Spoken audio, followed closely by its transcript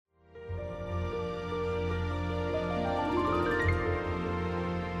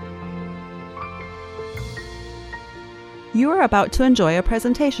You are about to enjoy a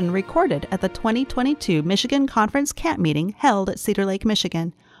presentation recorded at the 2022 Michigan Conference Camp Meeting held at Cedar Lake,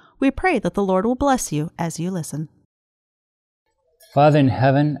 Michigan. We pray that the Lord will bless you as you listen. Father in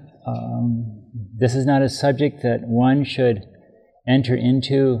heaven, this is not a subject that one should enter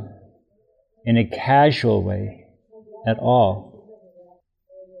into in a casual way at all.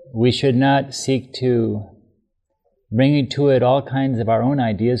 We should not seek to bring into it all kinds of our own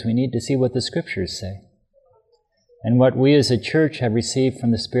ideas. We need to see what the Scriptures say and what we as a church have received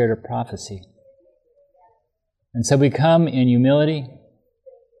from the spirit of prophecy. And so we come in humility,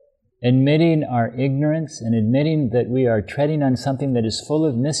 admitting our ignorance and admitting that we are treading on something that is full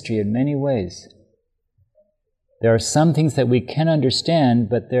of mystery in many ways. There are some things that we can understand,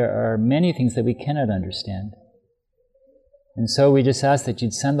 but there are many things that we cannot understand. And so we just ask that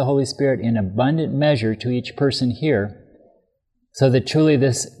you'd send the Holy Spirit in abundant measure to each person here, so that truly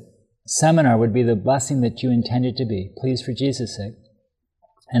this seminar would be the blessing that you intended to be. Please, for Jesus' sake.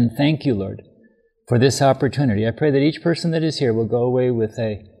 And thank you, Lord, for this opportunity. I pray that each person that is here will go away with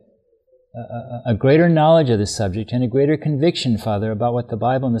a greater knowledge of this subject and a greater conviction, Father, about what the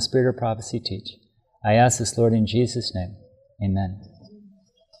Bible and the Spirit of prophecy teach. I ask this, Lord, in Jesus' name. Amen.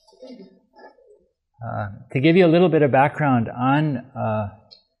 To give you a little bit of background on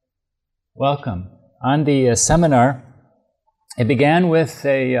the seminar, it began with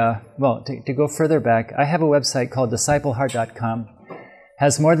to go further back, I have a website called discipleheart.com.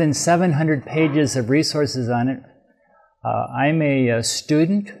 Has more than 700 pages of resources on it. I'm a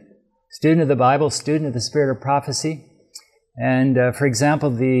student of the Bible, student of the Spirit of prophecy. And for example,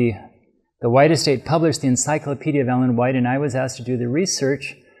 the White Estate published the Encyclopedia of Ellen White, and I was asked to do the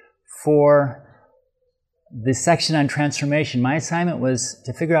research for the section on transformation. My assignment was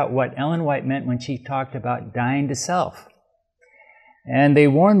to figure out what Ellen White meant when she talked about dying to self. And they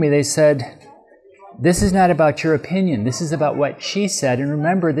warned me, they said, this is not about your opinion, this is about what she said, and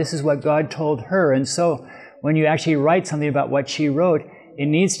remember, this is what God told her. And so when you actually write something about what she wrote, it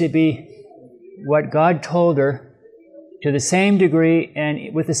needs to be what God told her to the same degree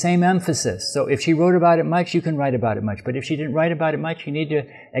and with the same emphasis. So if she wrote about it much, you can write about it much. But if she didn't write about it much, you need to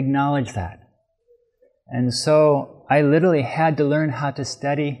acknowledge that. And so I literally had to learn how to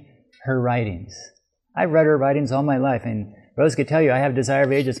study her writings. I've read her writings all my life, and Rose could tell you I have Desire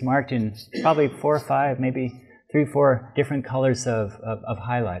of Ages marked in probably 4 or 5, maybe 3 or 4 different colors of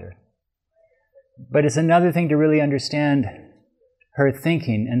highlighter. But it's another thing to really understand her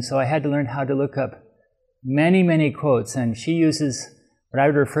thinking, and so I had to learn how to look up many, many quotes, and she uses what I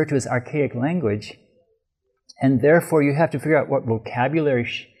would refer to as archaic language, and therefore you have to figure out what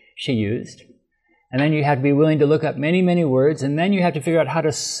vocabulary she used, and then you have to be willing to look up many, many words, and then you have to figure out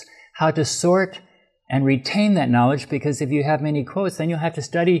how to sort and retain that knowledge, because if you have many quotes, then you'll have to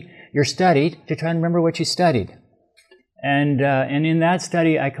study your study to try and remember what you studied. And in that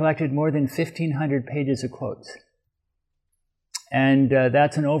study, I collected more than 1,500 pages of quotes. And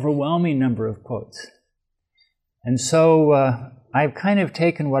that's an overwhelming number of quotes. And so I've kind of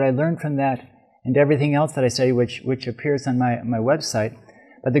taken what I learned from that and everything else that I study, which appears on my website.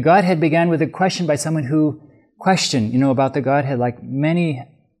 But the Godhead began with a question by someone who questioned, about the Godhead, like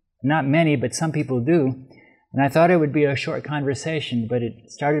not many, but some people do. And I thought it would be a short conversation, but it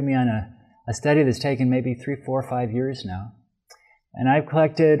started me on a study that's taken maybe 3, 4, 5 years now. And I've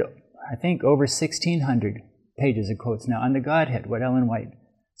collected, I think, over 1,600 pages of quotes now on the Godhead, what Ellen White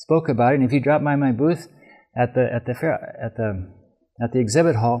spoke about. And if you drop by my booth at the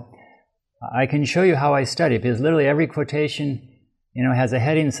exhibit hall, I can show you how I study, because literally every quotation, has a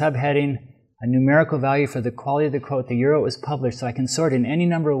heading, subheading, a numerical value for the quality of the quote, the year it was published, so I can sort in any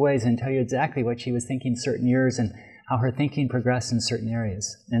number of ways and tell you exactly what she was thinking certain years and how her thinking progressed in certain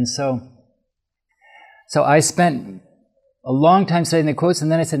areas. And so I spent a long time studying the quotes,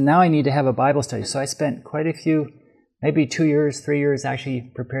 and then I said, now I need to have a Bible study. So I spent quite a few, maybe 2 years, 3 years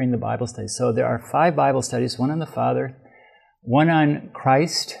actually preparing the Bible study. So there are 5 Bible studies, one on the Father, one on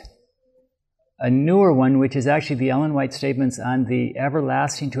Christ, a newer one, which is actually the Ellen White statements on the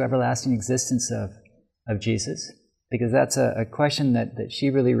everlasting to everlasting existence of Jesus, because that's a question that she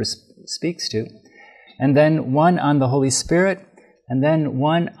really speaks to. And then one on the Holy Spirit, and then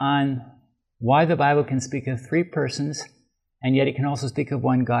one on why the Bible can speak of 3 persons, and yet it can also speak of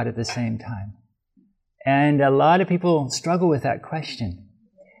one God at the same time. And a lot of people struggle with that question.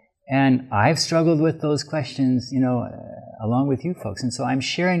 And I've struggled with those questions, along with you folks. And so I'm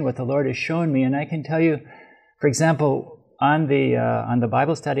sharing what the Lord has shown me. And I can tell you, for example, on the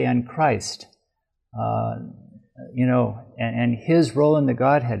Bible study on Christ, and his role in the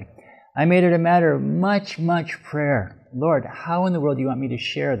Godhead, I made it a matter of much, much prayer. Lord, how in the world do you want me to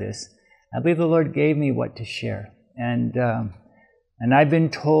share this? I believe the Lord gave me what to share. And I've been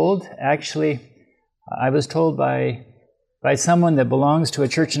told, actually, I was told by someone that belongs to a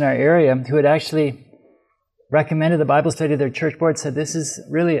church in our area who had actually recommended the Bible study. Their church board said this is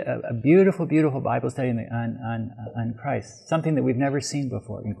really a beautiful, beautiful Bible study on Christ, something that we've never seen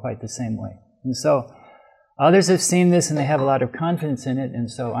before in quite the same way. And so others have seen this and they have a lot of confidence in it,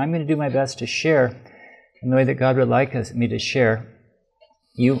 and so I'm going to do my best to share in the way that God would like me to share.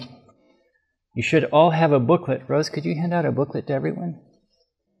 You should all have a booklet. Rose, could you hand out a booklet to everyone?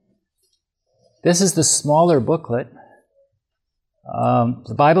 This is the smaller booklet.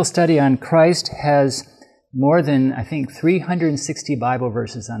 The Bible study on Christ has more than, I think, 360 Bible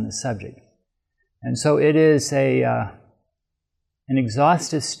verses on the subject. And so it is an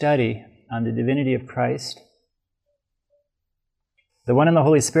exhaustive study on the divinity of Christ. The one on the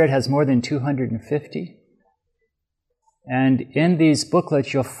Holy Spirit has more than 250. And in these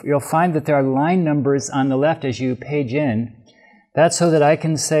booklets, you'll find that there are line numbers on the left as you page in. That's so that I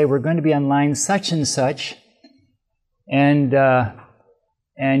can say we're going to be on line such and such, and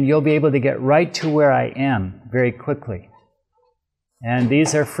you'll be able to get right to where I am very quickly. And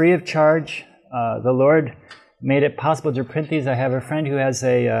these are free of charge. The Lord made it possible to print these. I have a friend who has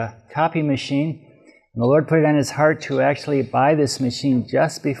a copy machine, and the Lord put it on his heart to actually buy this machine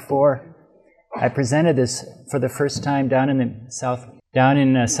just before I presented this for the first time down in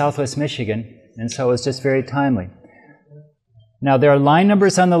Southwest Michigan, and so it was just very timely. Now, there are line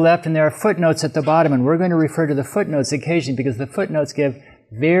numbers on the left and there are footnotes at the bottom, and we're going to refer to the footnotes occasionally because the footnotes give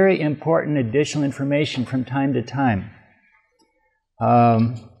very important additional information from time to time.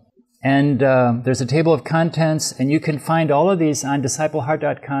 There's a table of contents, and you can find all of these on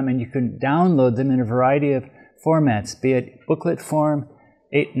discipleheart.com, and you can download them in a variety of formats, be it booklet form,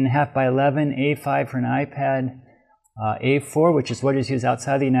 8.5 by 11, A5 for an iPad, A4, which is what is used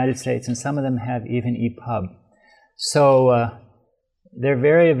outside the United States, and some of them have even EPUB. So they're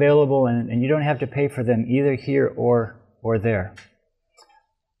very available, and you don't have to pay for them either here or there.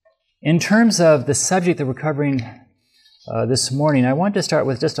 In terms of the subject that we're covering this morning, I want to start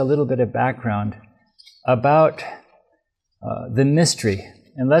with just a little bit of background about the mystery.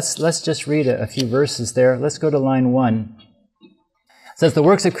 And let's just read a few verses there. Let's go to line 1. It says, "The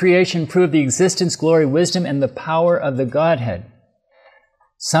works of creation prove the existence, glory, wisdom, and the power of the Godhead."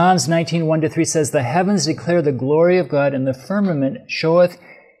 Psalms 19:1-3 says, "The heavens declare the glory of God, and the firmament showeth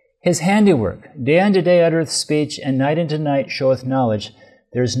his handiwork. Day unto day uttereth speech, and night unto night showeth knowledge.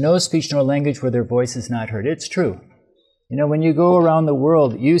 There is no speech nor language where their voice is not heard." It's true. You know, when you go around the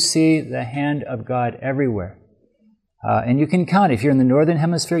world, you see the hand of God everywhere. And you can count. If you're in the northern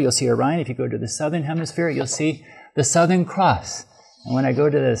hemisphere, you'll see Orion. If you go to the southern hemisphere, you'll see the Southern Cross. And when I go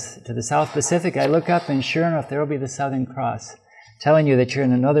to the South Pacific, I look up, and sure enough, there will be the Southern Cross, telling you that you're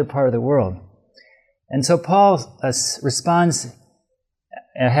in another part of the world. And so Paul responds,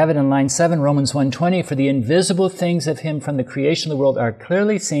 I have it in line 7, Romans 1:20, "For the invisible things of him from the creation of the world are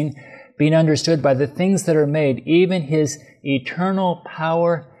clearly seen, being understood by the things that are made, even his eternal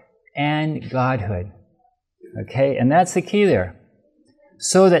power and Godhood." Okay, and that's the key there.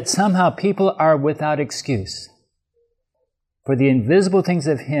 So that somehow people are without excuse. For the invisible things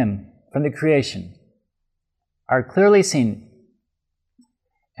of him from the creation are clearly seen,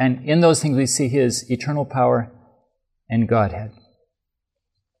 and in those things we see his eternal power and Godhead.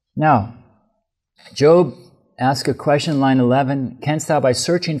 Now, Job asks a question, line 11, "Canst thou by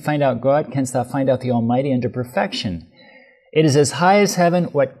searching find out God? Canst thou find out the Almighty unto perfection? It is as high as heaven.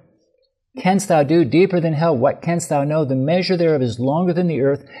 What canst thou do? Deeper than hell. What canst thou know? The measure thereof is longer than the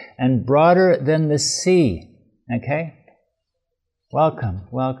earth and broader than the sea." Okay? Welcome,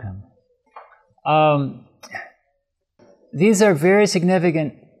 welcome. These are very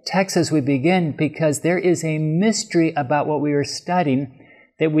significant texts as we begin, because there is a mystery about what we are studying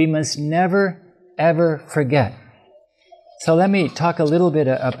that we must never, ever forget. So let me talk a little bit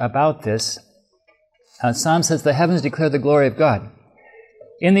about this. Psalm says, "The heavens declare the glory of God."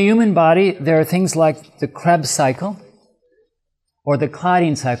 In the human body, there are things like the Krebs cycle or the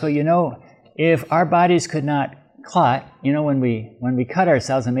clotting cycle. You know, if our bodies could not clot, you know, when we cut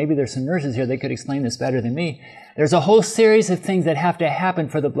ourselves, and maybe there's some nurses here, they could explain this better than me, there's a whole series of things that have to happen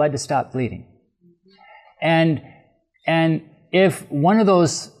for the blood to stop bleeding. And if one of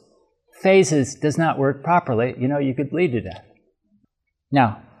those phases does not work properly, you know, you could bleed to death.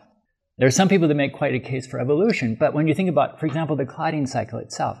 Now, there are some people that make quite a case for evolution, but when you think about, for example, the clotting cycle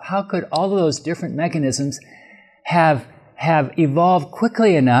itself, how could all of those different mechanisms have evolved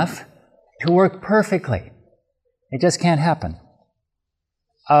quickly enough to work perfectly? It just can't happen.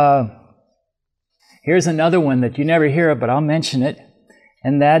 Here's another one that you never hear of, but I'll mention it,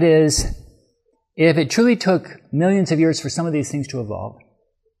 and that is if it truly took millions of years for some of these things to evolve,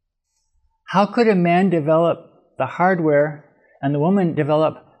 how could a man develop the hardware and the woman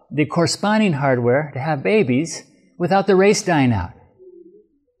develop the corresponding hardware to have babies without the race dying out?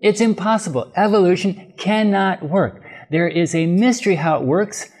 It's impossible. Evolution cannot work. There is a mystery how it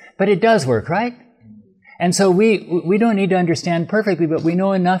works, but it does work, right? And so we don't need to understand perfectly, but we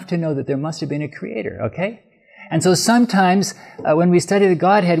know enough to know that there must have been a creator, okay? And so sometimes when we study the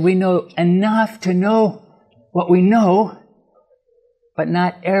Godhead, we know enough to know what we know, but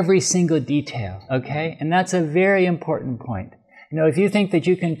not every single detail, okay? And that's a very important point. You know, if you think that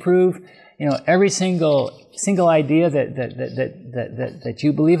you can prove, you know, every single idea that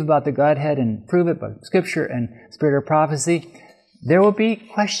you believe about the Godhead and prove it by Scripture and spirit of prophecy, there will be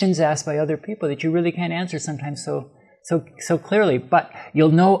questions asked by other people that you really can't answer sometimes so clearly. But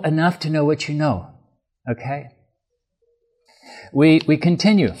you'll know enough to know what you know, okay? We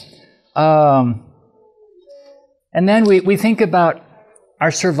continue, and then we think about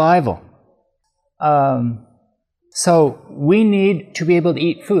our survival. So we need to be able to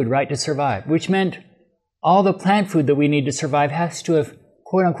eat food, right, to survive, which meant all the plant food that we need to survive has to have,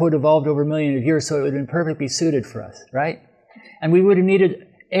 quote unquote, evolved over millions of years, so it would have been perfectly suited for us, right? And we would have needed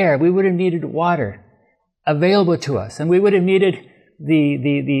air, we would have needed water available to us, and we would have needed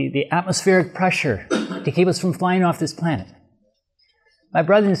the atmospheric pressure to keep us from flying off this planet. My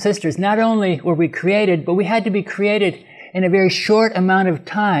brothers and sisters, not only were we created, but we had to be created in a very short amount of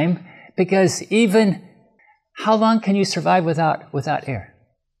time, because even how long can you survive without air?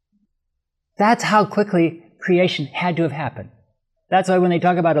 That's how quickly creation had to have happened. That's why when they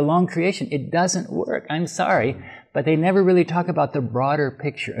talk about a long creation, it doesn't work. I'm sorry, but they never really talk about the broader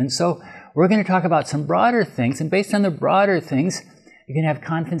picture. And so we're going to talk about some broader things, and based on the broader things, you can have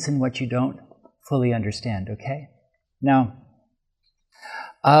confidence in what you don't fully understand, okay? Now,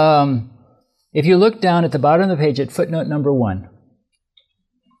 if you look down at the bottom of the page at footnote number 1,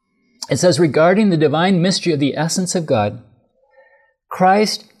 it says, regarding the divine mystery of the essence of God,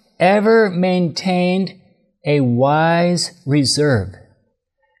 Christ ever maintained a wise reserve.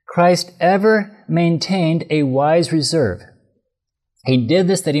 Christ ever maintained a wise reserve. He did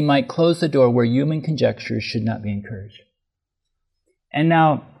this that he might close the door where human conjectures should not be encouraged. And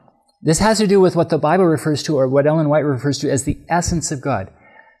now, this has to do with what the Bible refers to, or what Ellen White refers to as the essence of God.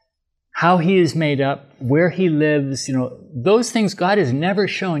 How he is made up, where he lives, you know, those things God has never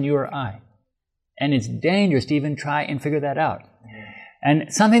shown you or I. And it's dangerous to even try and figure that out.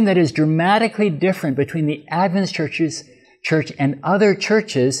 And something that is dramatically different between the Adventist church and other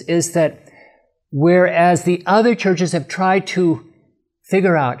churches is that whereas the other churches have tried to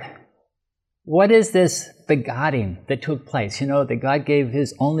figure out what is this begotten that took place, you know, that God gave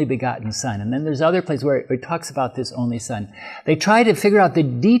his only begotten Son. And then there's other places where it talks about this only Son. They try to figure out the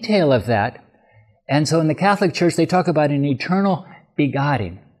detail of that. And so in the Catholic Church, they talk about an eternal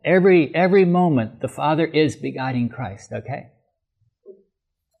begotten. Every moment, the Father is begotten Christ, okay?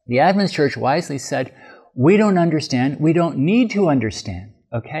 The Adventist Church wisely said, we don't understand, we don't need to understand,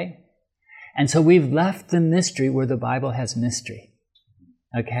 okay? And so we've left the mystery where the Bible has mystery,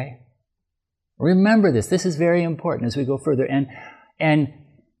 okay? Remember this. This is very important as we go further. And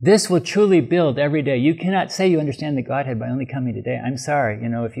this will truly build every day. You cannot say you understand the Godhead by only coming today. I'm sorry, you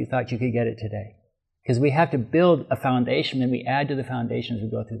know, if you thought you could get it today. Because we have to build a foundation, and we add to the foundation as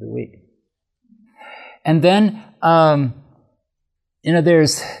we go through the week. And then, you know,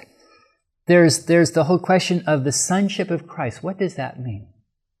 there's the whole question of the sonship of Christ. What does that mean?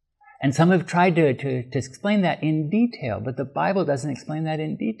 And some have tried to explain that in detail, but the Bible doesn't explain that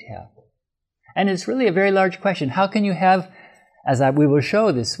in detail. And it's really a very large question. How can you have, as we will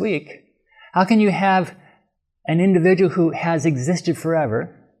show this week, how can you have an individual who has existed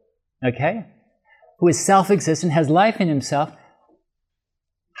forever, okay, who is self-existent, has life in himself,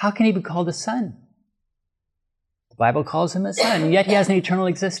 how can he be called a son? The Bible calls him a son, and yet he has an eternal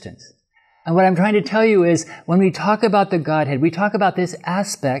existence. And what I'm trying to tell you is, when we talk about the Godhead, we talk about this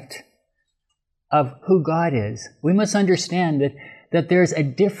aspect of who God is. We must understand that there's a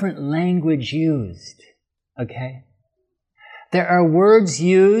different language used, okay? There are words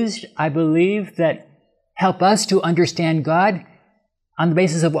used, I believe, that help us to understand God on the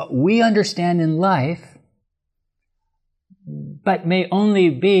basis of what we understand in life, but may only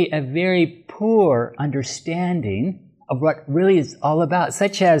be a very poor understanding of what really is all about,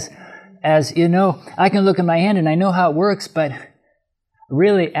 such as you know, I can look at my hand and I know how it works, but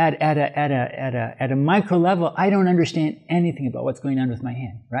really at a micro level, I don't understand anything about what's going on with my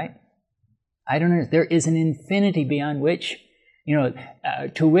hand, right? I don't understand. There is an infinity beyond which, you know,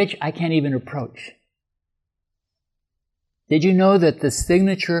 to which I can't even approach. Did you know that the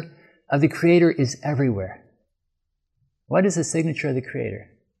signature of the Creator is everywhere. What is the signature of the Creator?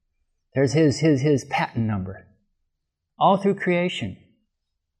 There's his patent number. All through creation.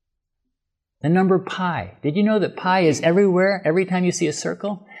 The number pi. Did you know that pi is everywhere? Every time you see a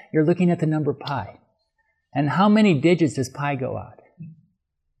circle, you're looking at the number pi. And how many digits does pi go out?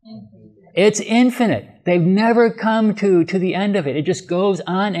 It's infinite. They've never come to the end of it. It just goes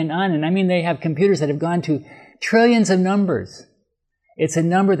on and on. And I mean, they have computers that have gone to trillions of numbers. It's a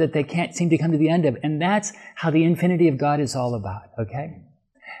number that they can't seem to come to the end of. And that's how the infinity of God is all about, okay?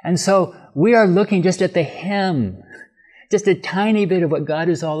 And so we are looking just at the hem, just a tiny bit of what God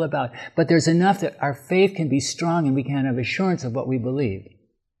is all about. But there's enough that our faith can be strong and we can have assurance of what we believe.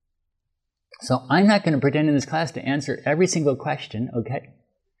 So I'm not going to pretend in this class to answer every single question, okay?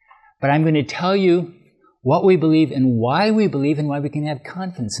 But I'm going to tell you what we believe and why we can have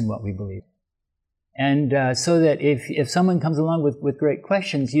confidence in what we believe. And so that if someone comes along with great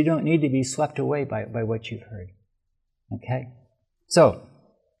questions, you don't need to be swept away by what you've heard. Okay? So,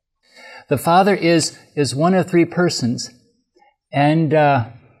 the Father is one of three persons. And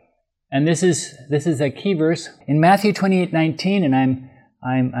this is a key verse. In Matthew 28:19, and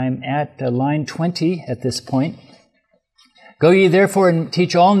I'm at line 20 at this point. Go ye therefore and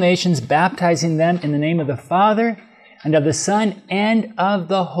teach all nations, baptizing them in the name of the Father, and of the Son, and of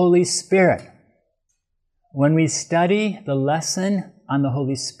the Holy Spirit. When we study the lesson on the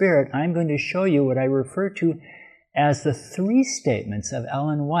Holy Spirit, I'm going to show you what I refer to as the three statements of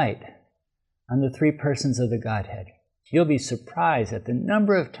Ellen White on the three persons of the Godhead. You'll be surprised at the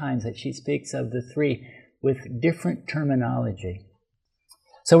number of times that she speaks of the three with different terminology.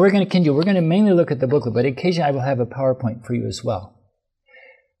 So we're going to continue. We're going to mainly look at the booklet, but occasionally I will have a PowerPoint for you as well.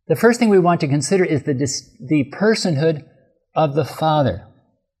 The first thing we want to consider is the personhood of the Father.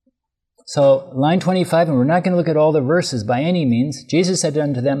 So line 25, and we're not going to look at all the verses by any means. Jesus said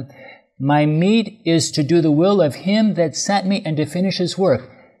unto them, my meat is to do the will of him that sent me and to finish his work.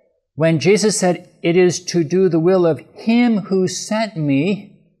 When Jesus said, it is to do the will of him who sent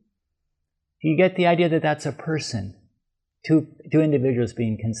me, you get the idea that that's a person. Two individuals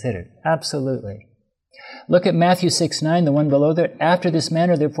being considered. Absolutely. Look at Matthew 6:9, the one below there. After this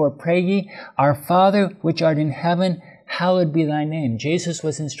manner, therefore, pray ye, our Father which art in heaven, hallowed be thy name. Jesus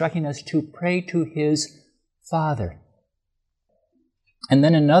was instructing us to pray to his Father. And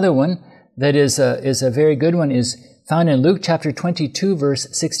then another one that is a very good one is found in Luke chapter 22, verse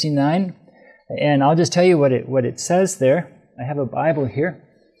 69. And I'll just tell you what it says there. I have a Bible here.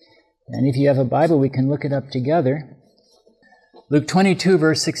 And if you have a Bible, we can look it up together. Luke 22,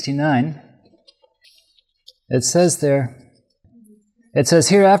 verse 69. It says there,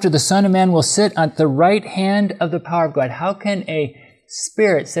 hereafter the Son of Man will sit at the right hand of the power of God. How can a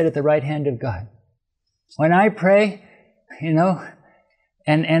spirit sit at the right hand of God? When I pray,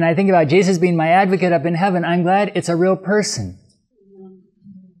 and I think about Jesus being my advocate up in heaven, I'm glad it's a real person.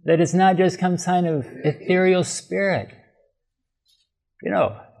 That it's not just some sign of ethereal spirit.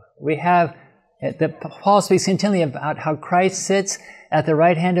 We have, Paul speaks continually about how Christ sits at the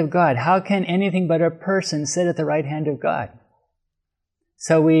right hand of God. How can anything but a person sit at the right hand of God?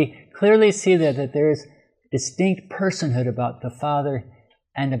 So we clearly see that there's distinct personhood about the Father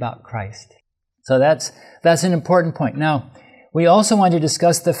and about Christ. So that's an important point. Now, we also want to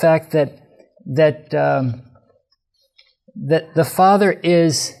discuss the fact that the Father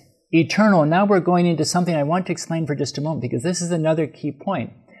is eternal. Now we're going into something I want to explain for just a moment, because this is another key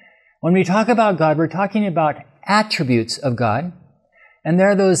point. When we talk about God, we're talking about attributes of God. And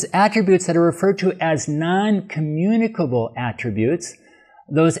there are those attributes that are referred to as non-communicable attributes.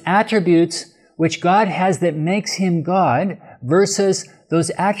 Those attributes which God has that makes him God versus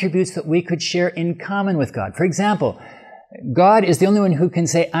those attributes that we could share in common with God. For example, God is the only one who can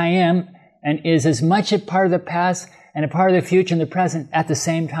say, I am, and is as much a part of the past and a part of the future and the present at the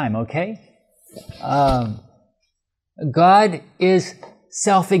same time, okay? God is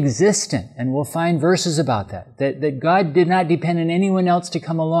self-existent, and we'll find verses about that God did not depend on anyone else to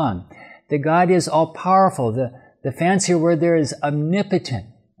come along, that God is all-powerful. The fancier word there is omnipotent,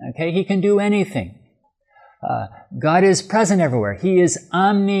 okay? He can do anything. God is present everywhere. He is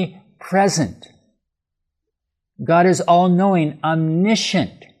omnipresent. God is all-knowing,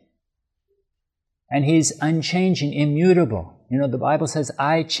 omniscient, and he's unchanging, immutable. The Bible says,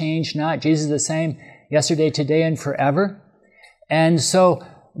 I change not. Jesus is the same yesterday, today, and forever. And so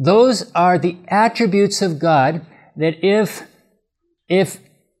those are the attributes of God that if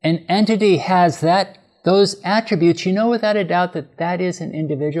an entity has those attributes, you know without a doubt that is an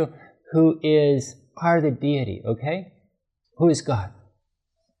individual who is part of the deity, okay? Who is God.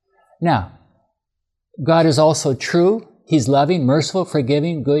 Now, God is also true. He's loving, merciful,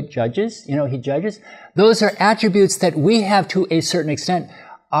 forgiving, good, judges. He judges. Those are attributes that we have to a certain extent.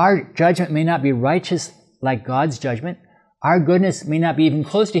 Our judgment may not be righteous like God's judgment. Our goodness may not be even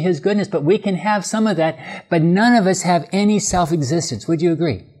close to His goodness, but we can have some of that. But none of us have any self-existence. Would you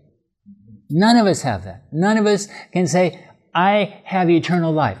agree? None of us have that. None of us can say, I have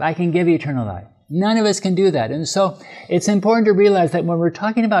eternal life. I can give eternal life. None of us can do that. And so it's important to realize that when we're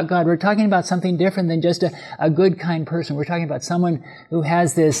talking about God, we're talking about something different than just a good, kind person. We're talking about someone who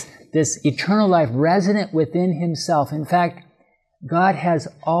has this eternal life resident within himself. In fact, God has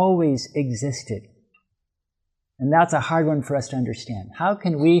always existed. And that's a hard one for us to understand. How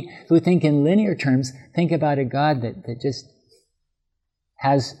can we, who think in linear terms, think about a God that just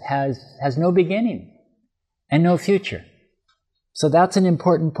has no beginning and no future? So that's an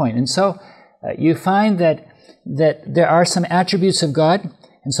important point. And so you find that there are some attributes of God.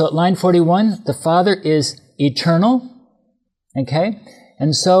 And so at line 41, the Father is eternal. Okay?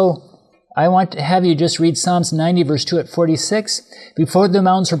 And so I want to have you just read Psalms 90, verse 2 at 46. Before the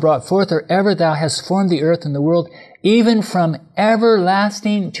mountains were brought forth, or ever thou hast formed the earth and the world, even from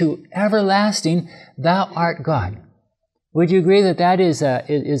everlasting to everlasting, thou art God. Would you agree that that is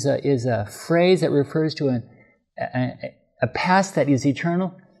a phrase that refers to a past that is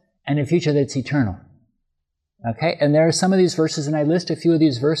eternal and a future that's eternal? Okay, and there are some of these verses, and I list a few of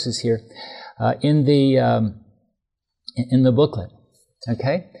these verses here in the booklet.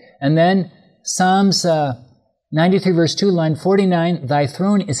 Okay, and then Psalms 93 verse 2, line 49, thy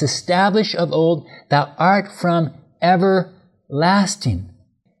throne is established of old, thou art from everlasting.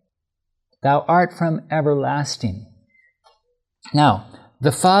 Thou art from everlasting. Now,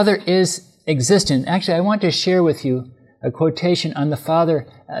 the Father is existent. Actually, I want to share with you a quotation on the Father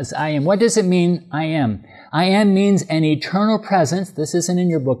as I am. What does it mean, I am? I am means an eternal presence. This isn't in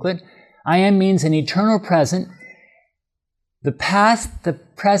your booklet. I am means an eternal present. The past, the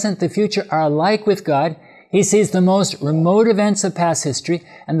present, the future are alike with God. He sees the most remote events of past history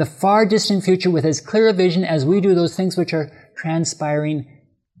and the far distant future with as clear a vision as we do those things which are transpiring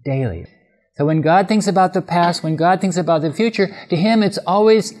daily. So when God thinks about the past, when God thinks about the future, to Him it's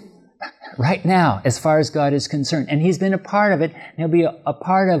always right now as far as God is concerned. And He's been a part of it, and He'll be a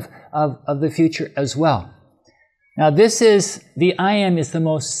part of the future as well. Now the I Am is the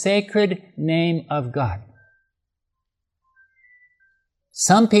most sacred name of God.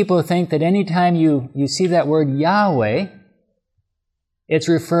 Some people think that anytime you see that word Yahweh, it's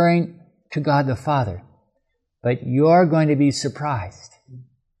referring to God the Father. But you're going to be surprised.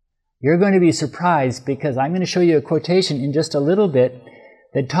 You're going to be surprised because I'm going to show you a quotation in just a little bit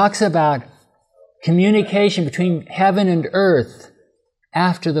that talks about communication between heaven and earth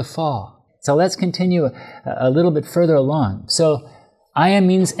after the fall. So let's continue a little bit further along. So, I am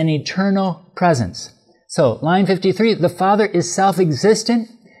means an eternal presence. So, line 53, the Father is self-existent.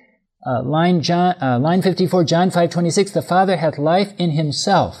 Line 54, John 5:26, the Father hath life in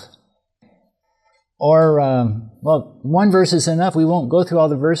Himself. Or, one verse is enough. We won't go through all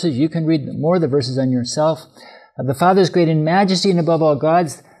the verses. You can read more of the verses on yourself. The Father is great in majesty and above all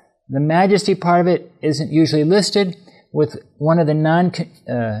gods. The majesty part of it isn't usually listed with one of the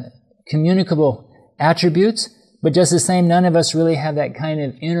non-communicable attributes, but just the same, none of us really have that kind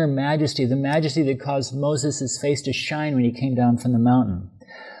of inner majesty, the majesty that caused Moses' face to shine when he came down from the mountain.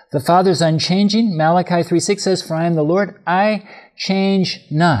 The Father is unchanging. Malachi 3:6 says, for I am the Lord, I change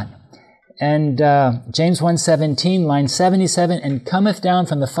not. And James 1:17, line 77, and cometh down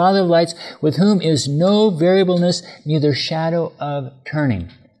from the Father of lights, with whom is no variableness, neither shadow of turning.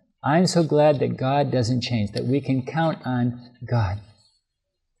 I'm so glad that God doesn't change, that we can count on God.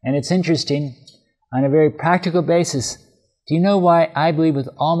 And it's interesting, on a very practical basis, do you know why I believe with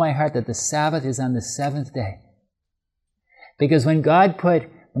all my heart that the Sabbath is on the seventh day? Because when God put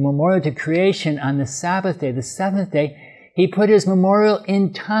the memorial to creation on the Sabbath day, the seventh day, He put His memorial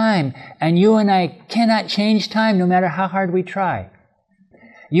in time, and you and I cannot change time no matter how hard we try.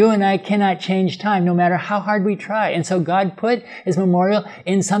 You and I cannot change time no matter how hard we try. And so God put His memorial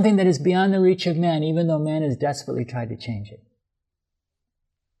in something that is beyond the reach of man, even though man has desperately tried to change it.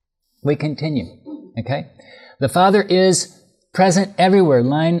 We continue, okay? The Father is present everywhere,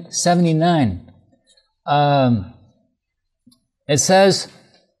 line 79. It says,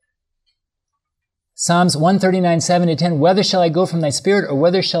 Psalms 139:7-10, whether shall I go from thy spirit, or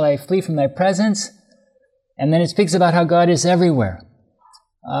whether shall I flee from thy presence? And then it speaks about how God is everywhere.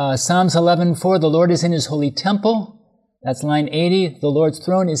 Psalms 11:4, the Lord is in His holy temple. That's line 80. The Lord's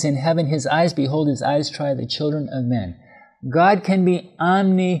throne is in heaven. His eyes, behold, His eyes try the children of men. God can be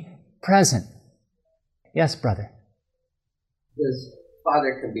omnipresent. Yes, brother? This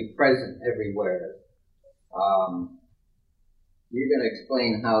Father can be present everywhere. you're going to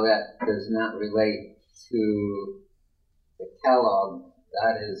explain how that does not relate to the Kellogg.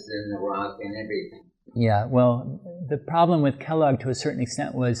 God is in the rock and everything. Yeah, well, the problem with Kellogg to a certain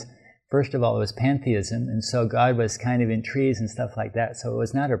extent was, first of all, it was pantheism, and so God was kind of in trees and stuff like that, so it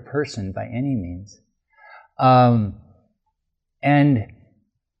was not a person by any means. And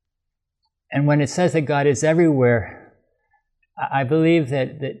when it says that God is everywhere, I believe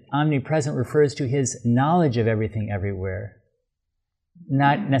that omnipresent refers to his knowledge of everything everywhere,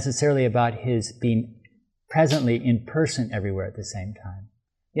 not necessarily about his being presently in person everywhere at the same time.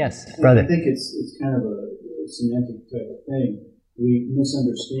 Yes, brother. I think it's kind of a semantic type of thing. We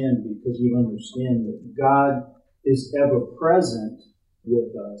misunderstand because we don't understand that God is ever present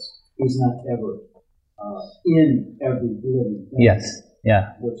with us. He's not ever in every living thing. Yes,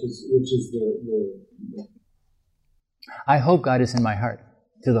 yeah. Which is the I hope God is in my heart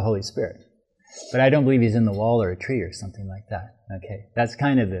through the Holy Spirit, but I don't believe he's in the wall or a tree or something like that. Okay, that's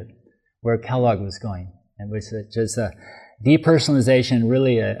kind of where Kellogg was going. It was just a depersonalization,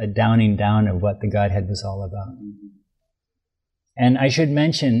 really a downing down of what the Godhead was all about. And I should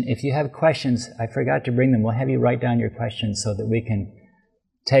mention, if you have questions, I forgot to bring them. We'll have you write down your questions so that we can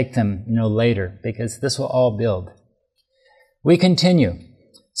take them, later, because this will all build. We continue.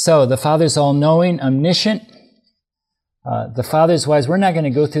 So the Father's all-knowing, omniscient. The Father's wise. We're not going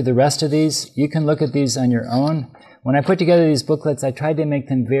to go through the rest of these. You can look at these on your own. When I put together these booklets, I tried to make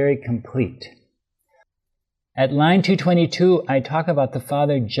them very complete. At line 222, I talk about the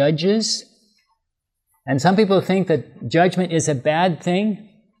Father judges. And some people think that judgment is a bad thing.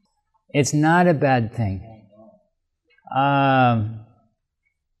 It's not a bad thing.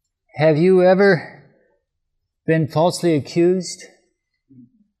 Have you ever been falsely accused?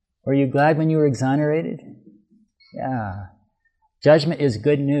 Were you glad when you were exonerated? Yeah. Judgment is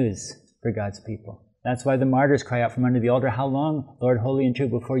good news for God's people. That's why the martyrs cry out from under the altar, "How long, Lord, holy and true,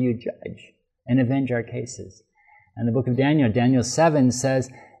 before you judge and avenge our cases?" And the book of Daniel, Daniel 7 says,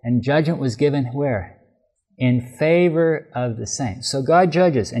 and judgment was given where? In favor of the saints. So God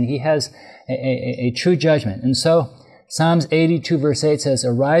judges, and he has a true judgment. And so Psalms 82 verse 8 says,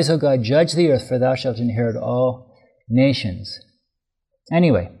 "Arise, O God, judge the earth, for thou shalt inherit all nations."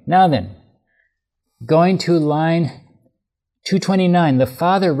 Anyway, now then, going to line 229, the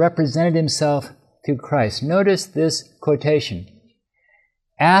Father represented himself through Christ. Notice this quotation.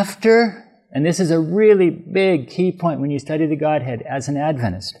 After, and this is a really big key point when you study the Godhead as an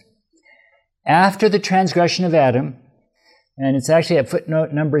Adventist, after the transgression of Adam, and it's actually at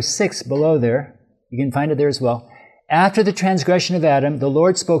footnote number 6 below there, you can find it there as well. After the transgression of Adam, the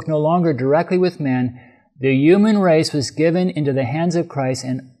Lord spoke no longer directly with man. The human race was given into the hands of Christ,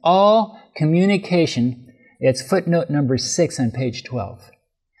 and all communication, it's footnote number 6 on page 12.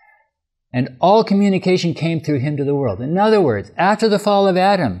 And all communication came through him to the world. In other words, after the fall of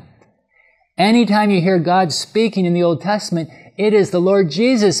Adam, anytime you hear God speaking in the Old Testament, it is the Lord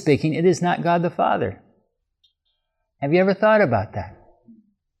Jesus speaking. It is not God the Father. Have you ever thought about that?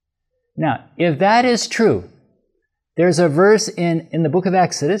 Now, if that is true, there's a verse in the book of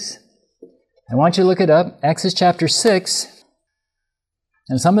Exodus. I want you to look it up. Exodus chapter 6.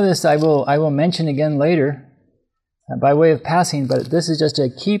 And some of this I will mention again later by way of passing, but this is just a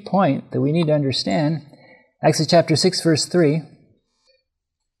key point that we need to understand. Exodus chapter 6, verse 3.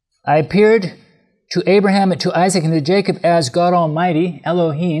 I appeared to Abraham, to Isaac, and to Jacob as God Almighty,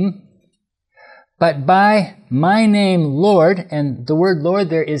 Elohim, but by my name, Lord, and the word Lord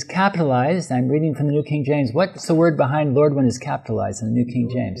there is capitalized. I'm reading from the New King James. What's the word behind Lord when it's capitalized in the New King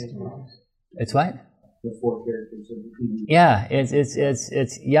James? It's what? The four characters of the King. Yeah,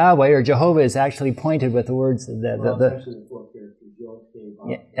 it's Yahweh, or Jehovah is actually pointed with the words. It's actually the four characters.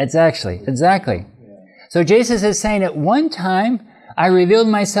 Yeah, it's actually, exactly. Yeah. So Jesus is saying at one time, I revealed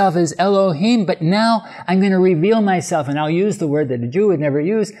myself as Elohim, but now I'm going to reveal myself, and I'll use the word that the Jew would never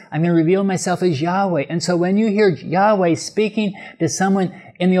use. I'm going to reveal myself as Yahweh. And so when you hear Yahweh speaking to someone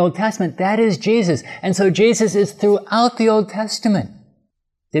in the Old Testament, that is Jesus. And so Jesus is throughout the Old Testament.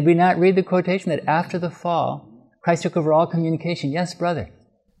 Did we not read the quotation that after the fall, Christ took over all communication? Yes, brother.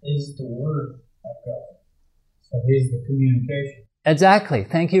 He's the Word of God. So he's the communication. Exactly.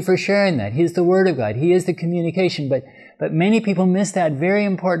 Thank you for sharing that. He's the Word of God. He is the communication. But many people miss that very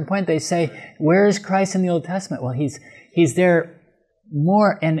important point. They say, where is Christ in the Old Testament? Well, he's there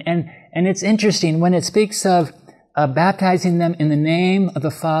more. And it's interesting when it speaks of baptizing them in the name of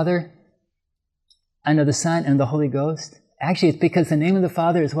the Father and of the Son and of the Holy Ghost. Actually, it's because the name of the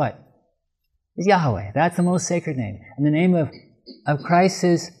Father is what? Is Yahweh. That's the most sacred name. And the name of Christ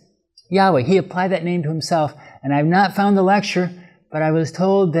is Yahweh. He applied that name to himself. And I've not found the lecture, But I was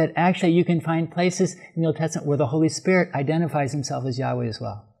told that actually you can find places in the Old Testament where the Holy Spirit identifies himself as Yahweh as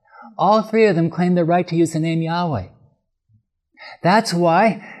well. All three of them claim the right to use the name Yahweh. That's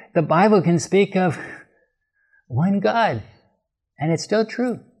why the Bible can speak of one God. And it's still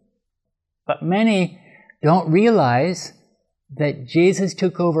true. But many don't realize that Jesus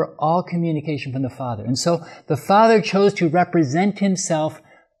took over all communication from the Father. And so the Father chose to represent himself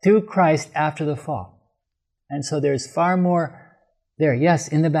through Christ after the fall. And so there's far more there. Yes,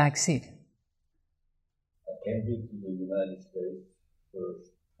 in the back seat. I came here to the United States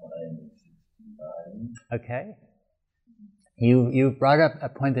first time in 1969. Okay. You brought up a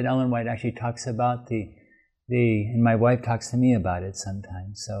point that Ellen White actually talks about and my wife talks to me about it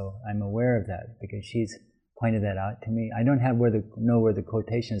sometimes, so I'm aware of that because she's pointed that out to me. I don't know where the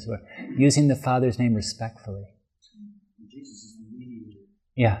quotations were. Using the Father's name respectfully. Jesus is the mediator.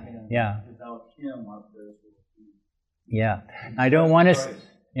 Yeah, yeah. Without him, our prayers will be. Yeah. I don't want to.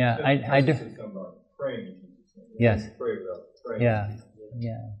 Yeah, I do. Yes. Yeah,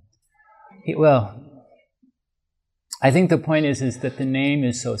 yeah. Well, I think the point is that the name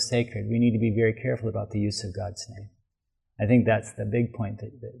is so sacred. We need to be very careful about the use of God's name. I think that's the big point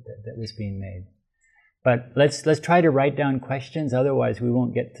that was being made. But let's try to write down questions, otherwise we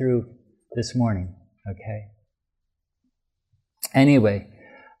won't get through this morning, okay? Anyway,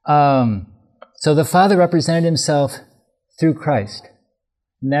 so the Father represented himself through Christ.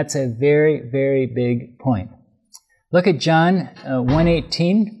 And that's a very, very big point. Look at John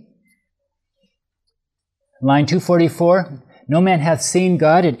 1:18. Line 244, no man hath seen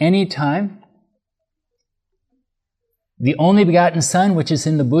God at any time. The only begotten Son, which is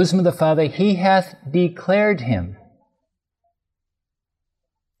in the bosom of the Father, he hath declared him.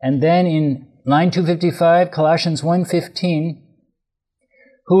 And then in line 255, Colossians 1:15,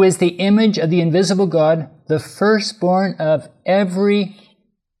 who is the image of the invisible God, the firstborn of every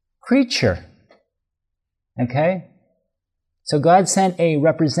creature. Okay? So God sent a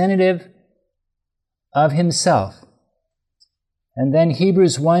representative of himself. And then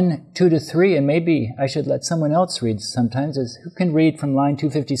Hebrews 1:2-3, and maybe I should let someone else read sometimes, who can read from line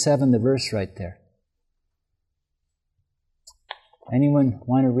 257, the verse right there? Anyone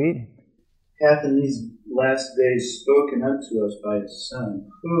want to read? Hath in these last days spoken unto us by his Son,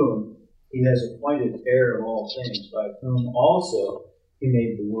 whom he has appointed heir of all things, by whom also he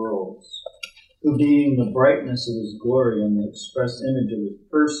made the worlds, who being the brightness of his glory and the express image of his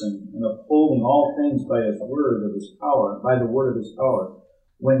person, and upholding all things by the word of his power,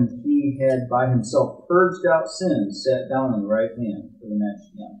 when he had by himself purged out sins, sat down on the right hand for the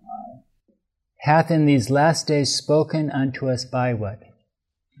majesty on high. Hath in these last days spoken unto us by what?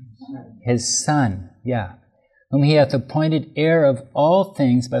 His Son, yeah. Whom he hath appointed heir of all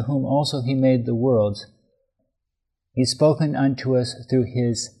things, by whom also he made the worlds. He's spoken unto us through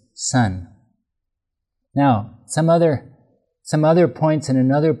his Son. Now, some other points, and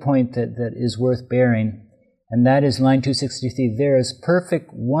another point that is worth bearing, and that is line 263. There is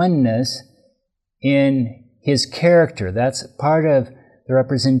perfect oneness in his character. That's part of the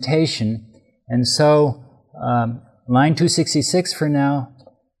representation. And so, line 266 for now,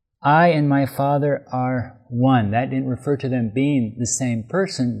 I and my Father are one. That didn't refer to them being the same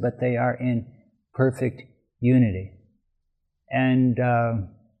person, but they are in perfect unity. And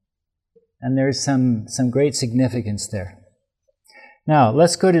there's some great significance there. Now,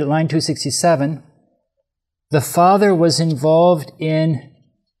 let's go to line 267. The Father was involved in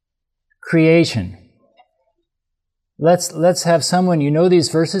creation. Let's have someone, you know these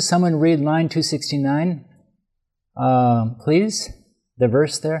verses, someone read line 269, please, the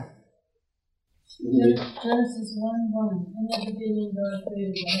verse there. Genesis 1:1. In the beginning God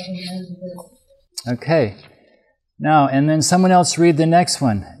created the heaven and the earth. Okay. Now, and then someone else read the next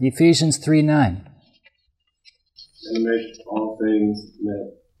one, Ephesians 3:9. And make all things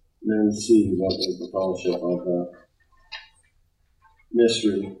that men see what is the fellowship of the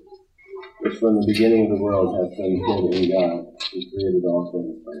mystery, which from the beginning of the world hath been hid in God, who created all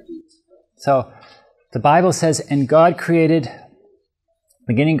things by Jesus. So, the Bible says, and God created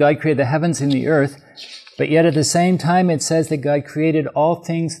the heavens and the earth, but yet at the same time it says that God created all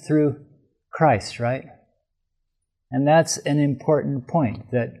things through Christ, right? And that's an important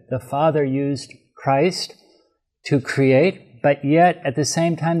point, that the Father used Christ to create, but yet at the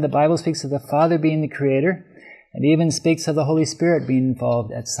same time the Bible speaks of the Father being the creator, and even speaks of the Holy Spirit being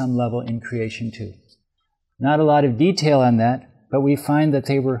involved at some level in creation too. Not a lot of detail on that, but we find that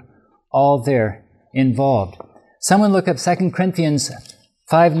they were all there involved. Someone look up 2 Corinthians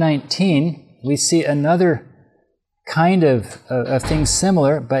 5:19. We see another kind of thing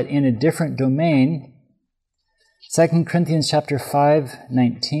similar, but in a different domain. 2 Corinthians chapter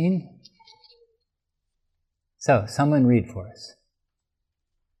 5:19. So, someone read for us.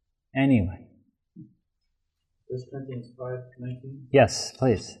 Anyone? 1 Corinthians 5:19. Yes,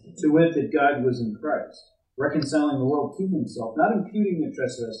 please. To wit, that God was in Christ, reconciling the world to himself, not imputing their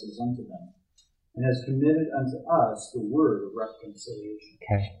trespasses unto them, and has committed unto us the word of reconciliation.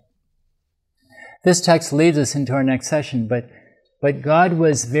 Okay. This text leads us into our next session, but God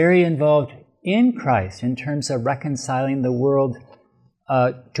was very involved in Christ in terms of reconciling the world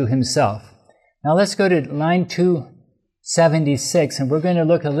to himself. Now let's go to line 276, and we're going to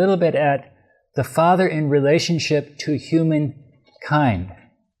look a little bit at the Father in relationship to humankind.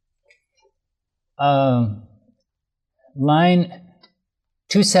 Line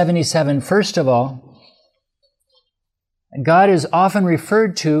 277, first of all, God is often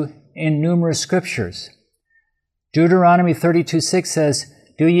referred to in numerous scriptures. Deuteronomy 32:6 says,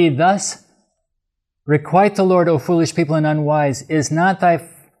 "Do ye thus requite the Lord, O foolish people and unwise? Is not thy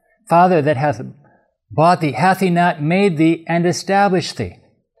Father that hath bought thee, hath he not made thee and established thee?"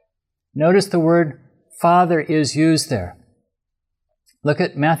 Notice the word Father is used there. Look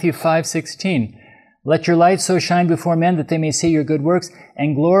at Matthew 5:16. "Let your light so shine before men that they may see your good works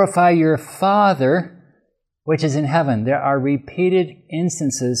and glorify your Father which is in heaven." There are repeated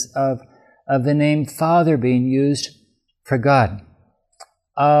instances of the name Father being used for God.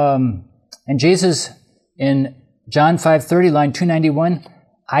 And Jesus in John 5:30, line 291,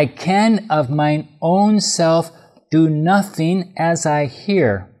 "I can of mine own self do nothing as I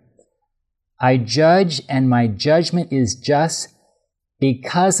hear. I judge, and my judgment is just,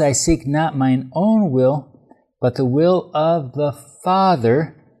 because I seek not mine own will, but the will of the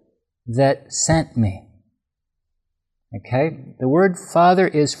Father that sent me." Okay? The word Father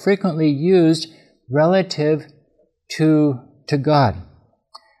is frequently used relative to God.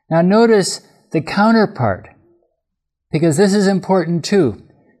 Now notice the counterpart, because this is important too.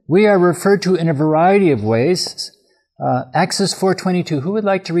 We are referred to in a variety of ways. Exodus 4:22. Who would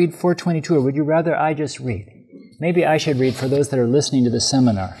like to read 4:22, or would you rather I just read? Maybe I should read for those that are listening to the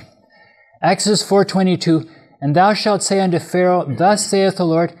seminar. Exodus 4:22, "And thou shalt say unto Pharaoh, Thus saith the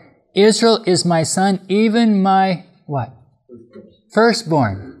Lord, Israel is my son, even my," what?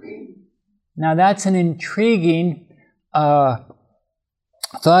 "firstborn." Now that's an intriguing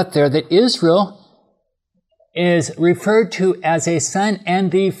thought there, that Israel is referred to as a son and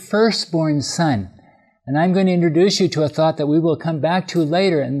the firstborn son. And I'm going to introduce you to a thought that we will come back to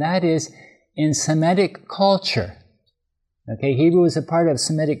later, and that is in Semitic culture. Okay, Hebrew is a part of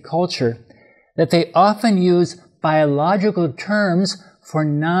Semitic culture, that they often use biological terms for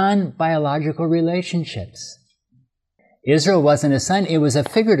non-biological relationships. Israel wasn't a son, it was a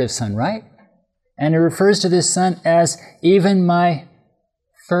figurative son, right? And it refers to this son as even my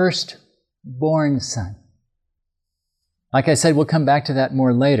firstborn son. Like I said, we'll come back to that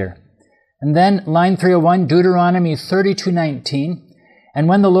more later. And then line 301, Deuteronomy 32:19, "And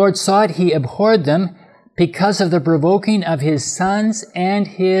when the Lord saw it, he abhorred them because of the provoking of his sons and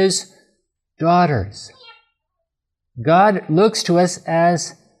his daughters." God looks to us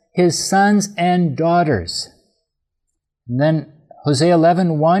as his sons and daughters. And then Hosea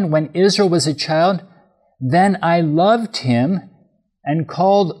 11:1, "When Israel was a child, then I loved him and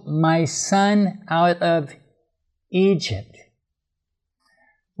called my son out of Egypt."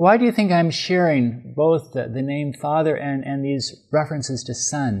 Why do you think I'm sharing both the name Father and these references to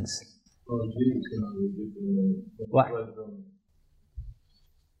sons? Well, Jesus cannot rebuke the What? fled from,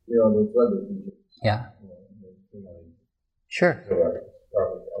 they fled from Egypt. Yeah. Sure. So,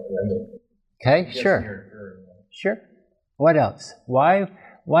 probably, Okay, sure. Sure. What else? Why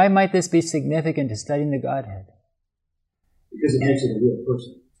might this be significant to studying the Godhead? Because it makes it a real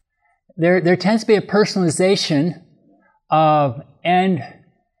person. There tends to be a personalization of, and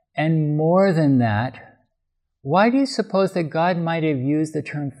more than that, why do you suppose that God might have used the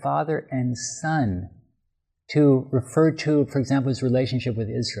term Father and Son to refer to, for example, his relationship with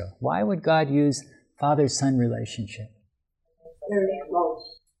Israel? Why would God use Father-Son relationship? Very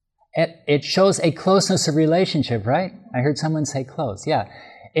close. It shows a closeness of relationship, right? I heard someone say close. Yeah.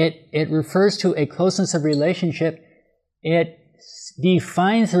 It refers to a closeness of relationship. It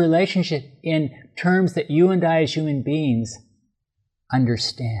defines the relationship in terms that you and I as human beings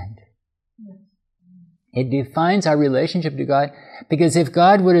understand. It defines our relationship to God, because if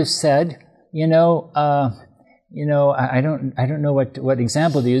God would have said, I don't know what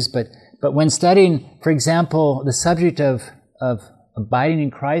example to use, but when studying, for example, the subject of abiding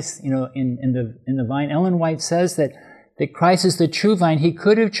in Christ, in the vine, Ellen White says that Christ is the true vine. He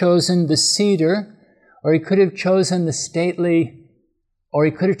could have chosen the cedar, or he could have chosen the stately Or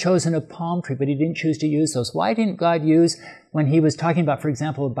he could have chosen a palm tree, but he didn't choose to use those. Why didn't God use, when he was talking about, for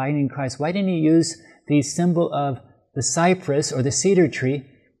example, abiding in Christ, why didn't he use the symbol of the cypress or the cedar tree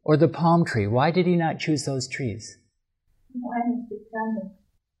or the palm tree? Why did he not choose those trees?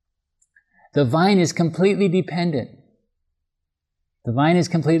 The vine is completely dependent. The vine is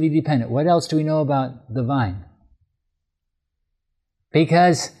completely dependent. What else do we know about the vine?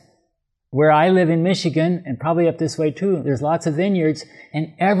 Because where I live in Michigan, and probably up this way too, there's lots of vineyards,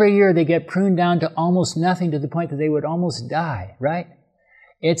 and every year they get pruned down to almost nothing, to the point that they would almost die, right?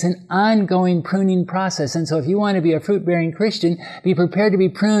 It's an ongoing pruning process. And so if you want to be a fruit-bearing Christian, be prepared to be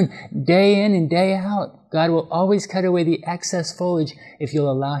pruned day in and day out. God will always cut away the excess foliage if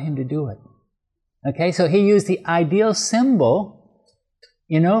you'll allow him to do it. Okay, so he used the ideal symbol,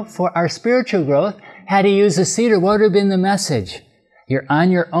 for our spiritual growth. Had he used a cedar, what would have been the message? You're on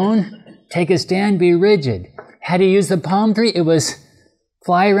your own. Take a stand, be rigid. Had he used the palm tree, it was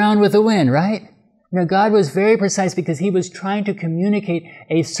fly around with the wind, right? God was very precise because he was trying to communicate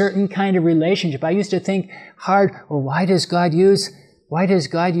a certain kind of relationship. I used to think hard, well, why does God use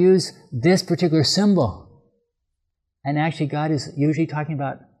this particular symbol? And actually, God is usually talking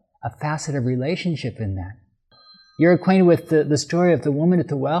about a facet of relationship in that. You're acquainted with the story of the woman at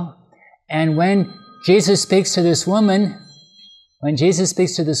the well? And when Jesus speaks to this woman,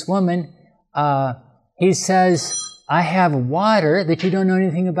 he says, I have water that you don't know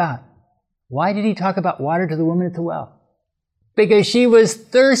anything about. Why did he talk about water to the woman at the well? Because she was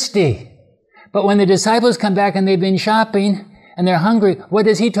thirsty. But when the disciples come back and they've been shopping and they're hungry, what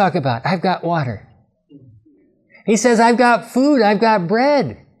does he talk about? I've got water. He says, I've got food, I've got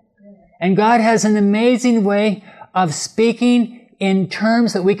bread. And God has an amazing way of speaking in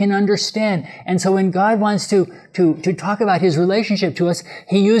terms that we can understand. And so when God wants to talk about his relationship to us,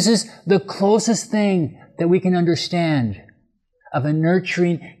 he uses the closest thing that we can understand of a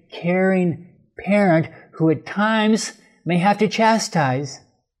nurturing, caring parent who at times may have to chastise,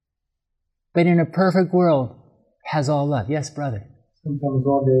 but in a perfect world has all love. Yes, brother? Sometimes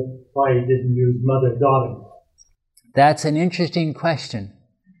wonder why he didn't use mother-daughter. That's an interesting question.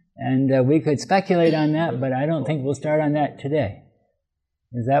 And we could speculate on that, but I don't think we'll start on that today.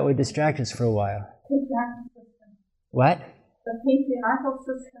 Because that would distract us for a while. Patriarchal system. What? The patriarchal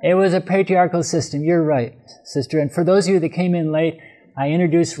system. It was a patriarchal system. You're right, sister. And for those of you that came in late, I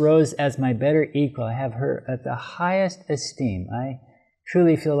introduced Rose as my better equal. I have her at the highest esteem. I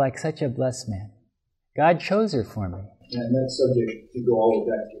truly feel like such a blessed man. God chose her for me. And that subject to go all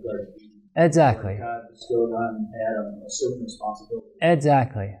the way back to the Garden of Eden. Exactly. God bestowed on Adam a certain responsibility.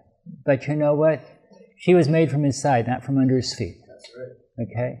 Exactly. But you know what? She was made from his side, not from under his feet. That's right.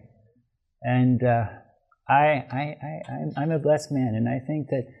 Okay? And I'm a blessed man, and I think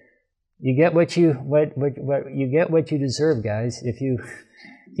that you get what you get what you deserve, guys. If you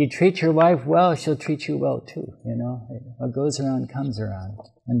treat your wife well, she'll treat you well too. What goes around comes around,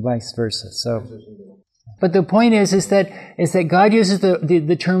 and vice versa. So, but the point is that God uses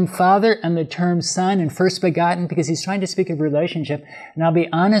the term father and the term son and first begotten because he's trying to speak of relationship. And I'll be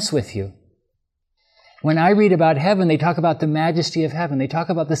honest with you. When I read about heaven, they talk about the majesty of heaven. They talk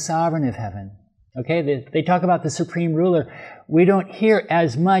about the sovereign of heaven. Okay? They talk about the supreme ruler. We don't hear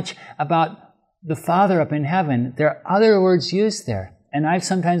as much about the Father up in heaven. There are other words used there. And I've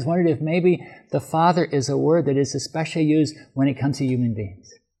sometimes wondered if maybe the Father is a word that is especially used when it comes to human beings.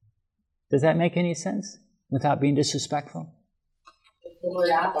 Does that make any sense? Without being disrespectful? The word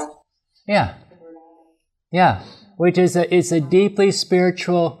Abba. Yeah. Yeah. Which is it's a deeply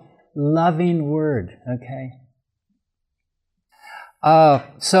spiritual, loving word, okay?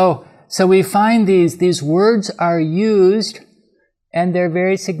 So we find these words are used, and they're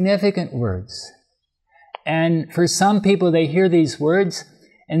very significant words. And for some people, they hear these words,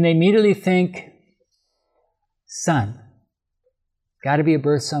 and they immediately think, son. Got to be a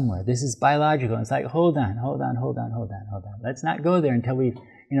birth somewhere. This is biological. It's like, hold on. Let's not go there until we've,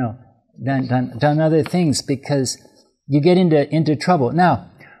 done other things, because you get into trouble. Now,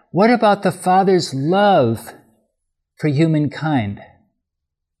 what about the Father's love for humankind?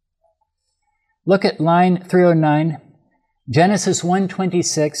 Look at line 309. Genesis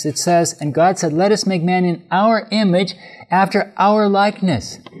 1:26, it says, and God said, let us make man in our image after our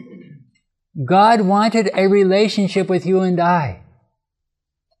likeness. God wanted a relationship with you and I.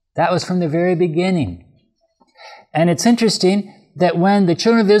 That was from the very beginning. And it's interesting that when the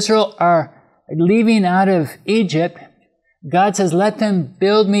children of Israel are leaving out of Egypt, God says, let them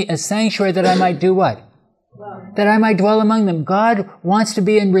build me a sanctuary that I might do what? That I might dwell among them. God wants to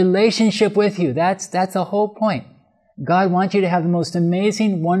be in relationship with you. That's the whole point. God wants you to have the most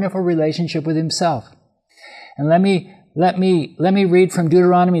amazing, wonderful relationship with himself. And let me read from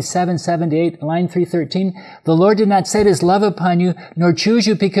Deuteronomy 7:7-8, line 313. The Lord did not set his love upon you, nor choose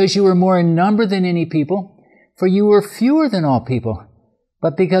you because you were more in number than any people, for you were fewer than all people,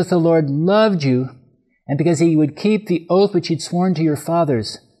 but because the Lord loved you, and because he would keep the oath which he'd sworn to your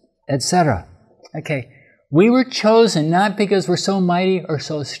fathers, etc. Okay, we were chosen not because we're so mighty or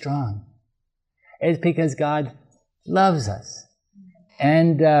so strong. It's because God loves us.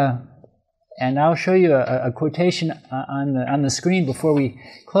 And I'll show you a quotation on the screen before we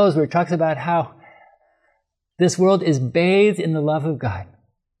close, where it talks about how this world is bathed in the love of God,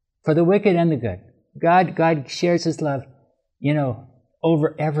 for the wicked and the good. God shares his love,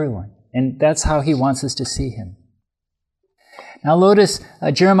 over everyone. And that's how he wants us to see him. Now notice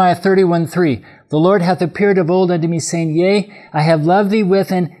Jeremiah 31:3. The Lord hath appeared of old unto me, saying, Yea, I have loved thee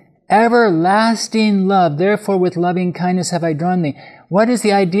with an everlasting love. Therefore with loving kindness have I drawn thee. What is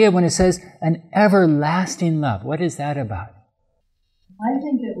the idea when it says an everlasting love? What is that about? I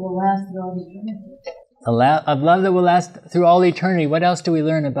think it will last throughout eternity. A love that will last through all eternity. What else do we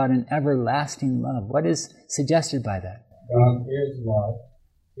learn about an everlasting love? What is suggested by that? God is love.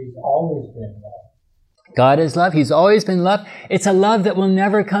 He's always been love. God is love. He's always been love. It's a love that will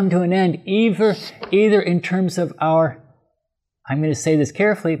never come to an end, either in terms of our, I'm going to say this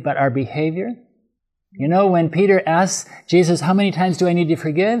carefully, but our behavior. When Peter asks Jesus, how many times do I need to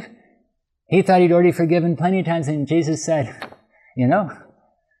forgive? He thought he'd already forgiven plenty of times, and Jesus said,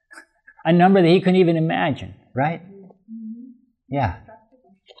 a number that he couldn't even imagine, right? Yeah.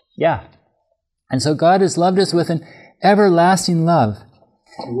 And so God has loved us with an everlasting love.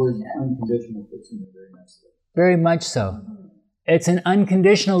 The word unconditional fits in there very nicely. Very much so. It's an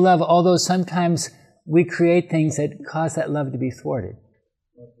unconditional love, although sometimes we create things that cause that love to be thwarted.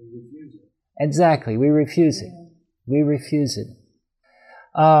 We refuse it. Exactly. We refuse it. We refuse it.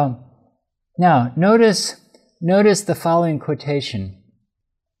 Now, notice the following quotation.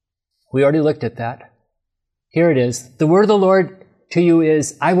 We already looked at that. Here it is. The word of the Lord to you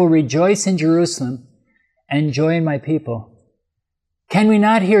is, I will rejoice in Jerusalem and joy in my people. Can we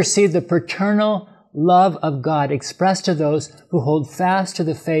not here see the paternal love of God expressed to those who hold fast to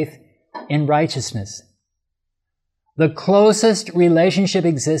the faith in righteousness? The closest relationship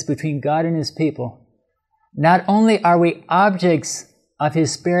exists between God and his people. Not only are we objects of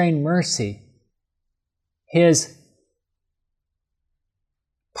his sparing mercy, his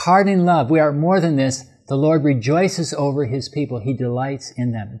pardoning love, we are more than this. The Lord rejoices over his people. He delights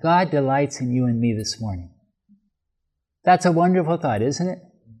in them. God delights in you and me this morning. That's a wonderful thought, isn't it?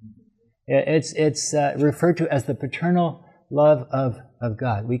 It's referred to as the paternal love of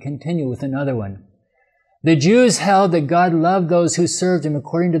God. We continue with another one. The Jews held that God loved those who served him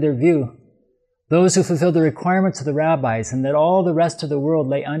according to their view, those who fulfilled the requirements of the rabbis, and that all the rest of the world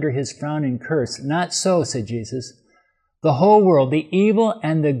lay under his frown and curse. Not so, said Jesus. The whole world, the evil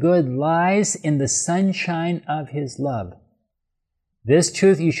and the good, lies in the sunshine of his love. This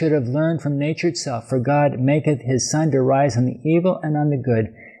truth you should have learned from nature itself, for God maketh his sun to rise on the evil and on the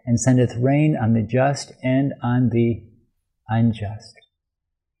good, and sendeth rain on the just and on the unjust.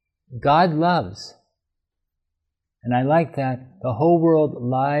 God loves. And I like that. The whole world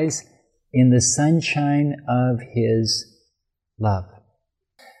lies in the sunshine of his love.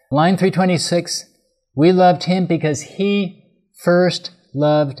 Line 326, we loved him because he first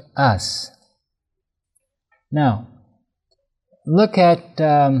loved us. Now, look at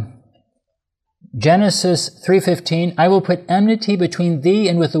Genesis 3:15. I will put enmity between thee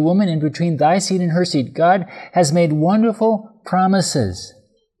and with the woman, and between thy seed and her seed. God has made wonderful promises.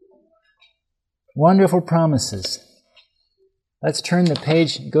 Wonderful promises. Let's turn the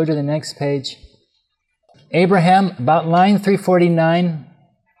page, go to the next page. Abraham, about line 349.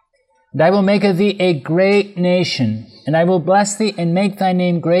 And I will make of thee a great nation, and I will bless thee and make thy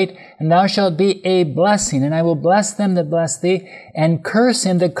name great, and thou shalt be a blessing. And I will bless them that bless thee, and curse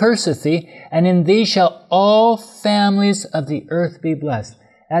him that curseth thee, and in thee shall all families of the earth be blessed.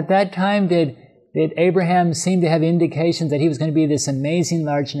 At that time, did Abraham seem to have indications that he was going to be this amazing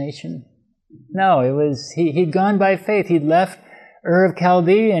large nation? No, it was he'd gone by faith. He'd left Ur of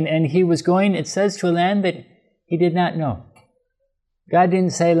Chaldee, and he was going, it says, to a land that he did not know. God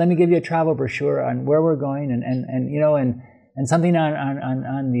didn't say, let me give you a travel brochure on where we're going and something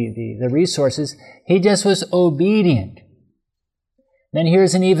on the resources. He just was obedient. Then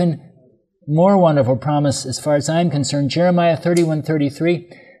here's an even more wonderful promise as far as I'm concerned. Jeremiah 31:33.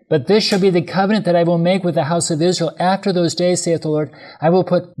 But this shall be the covenant that I will make with the house of Israel after those days, saith the Lord. I will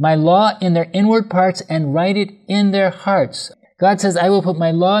put my law in their inward parts and write it in their hearts. God says, I will put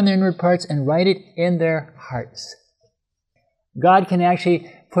my law in their inward parts and write it in their hearts. God can actually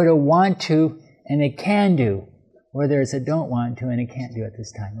put a want to and a can do or there's a don't want to and a can't do at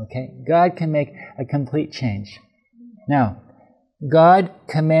this time, okay? God can make a complete change. Now, God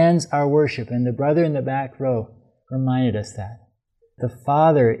commands our worship, and the brother in the back row reminded us that. The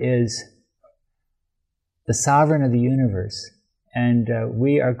Father is the sovereign of the universe, and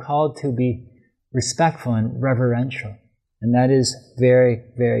we are called to be respectful and reverential, and that is very,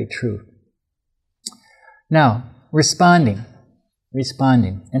 very true. Now, responding.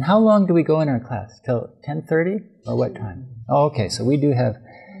 And how long do we go in our class? Till 10:30 or what time? Oh, okay, so we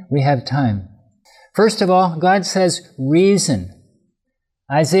have time. First of all, God says reason.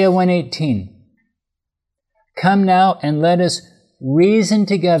 Isaiah 1:18. Come now and let us reason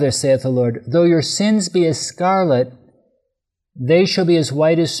together, saith the Lord. Though your sins be as scarlet, they shall be as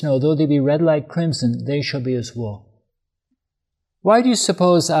white as snow. Though they be red like crimson, they shall be as wool. Why do you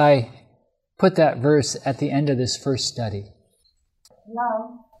suppose I put that verse at the end of this first study?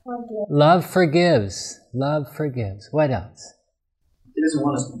 Love forgives. Love forgives. What else? He doesn't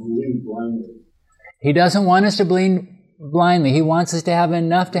want us to believe blindly. He doesn't want us to believe blindly. He wants us to have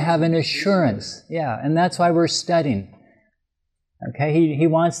enough to have an assurance. Yeah, and that's why we're studying. Okay, he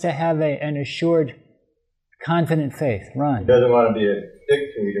wants to have an assured, confident faith. Ron. He doesn't want to be a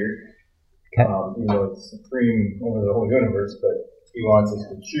dictator. Okay. It's supreme over the whole universe, but he wants us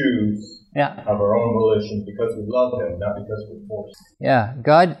to choose of our own volition because we love him, not because we're forced. Yeah,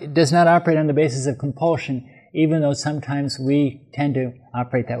 God does not operate on the basis of compulsion, even though sometimes we tend to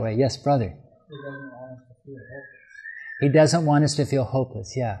operate that way. Yes, brother? He doesn't want us to feel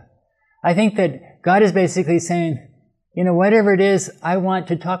hopeless, yeah. I think that God is basically saying, whatever it is, I want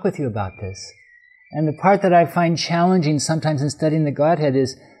to talk with you about this. And the part that I find challenging sometimes in studying the Godhead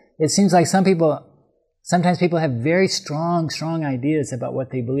is, it seems like sometimes people have very strong ideas about what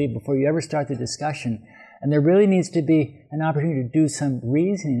they believe before you ever start the discussion. And there really needs to be an opportunity to do some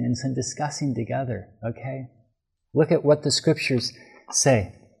reasoning and some discussing together, okay? Look at what the scriptures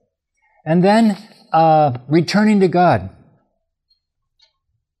say. And then, returning to God.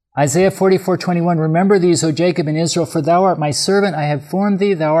 Isaiah 44:21, remember these, O Jacob and Israel, for thou art my servant, I have formed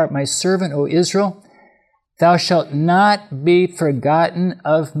thee, thou art my servant, O Israel. Thou shalt not be forgotten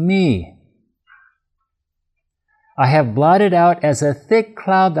of me. I have blotted out as a thick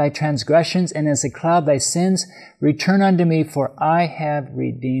cloud thy transgressions, and as a cloud thy sins. Return unto me, for I have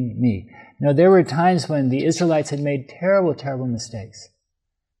redeemed me. Now, there were times when the Israelites had made terrible, terrible mistakes.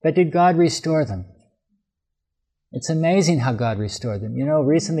 But did God restore them? It's amazing how God restored them.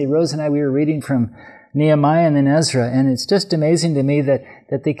 Recently, Rose and I, we were reading from Nehemiah and then Ezra, and it's just amazing to me that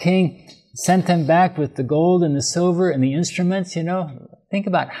the king sent them back with the gold and the silver and the instruments, Think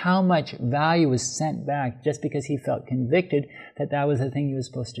about how much value was sent back just because he felt convicted that was the thing he was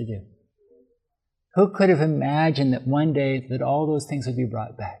supposed to do. Who could have imagined that one day that all those things would be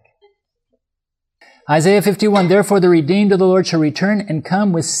brought back? Isaiah 51, therefore the redeemed of the Lord shall return and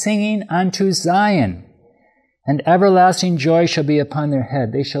come with singing unto Zion, and everlasting joy shall be upon their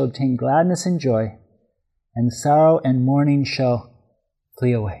head. They shall obtain gladness and joy, and sorrow and mourning shall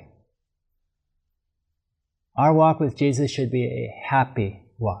flee away. Our walk with Jesus should be a happy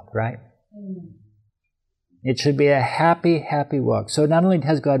walk, right? It should be a happy, happy walk. So not only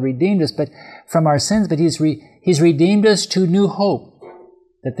has God redeemed us from our sins, but He's redeemed us to new hope,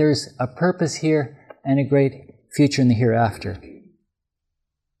 that there's a purpose here and a great future in the hereafter.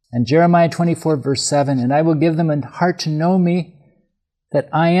 And Jeremiah 24, verse 7, and I will give them a heart to know me, that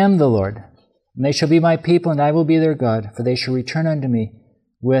I am the Lord. And they shall be my people, and I will be their God, for they shall return unto me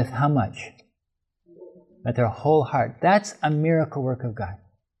with how much? With their whole heart. That's a miracle work of God.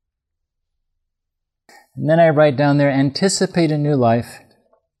 And then I write down there, anticipate a new life.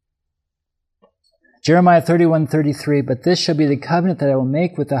 Jeremiah 31:33, but this shall be the covenant that I will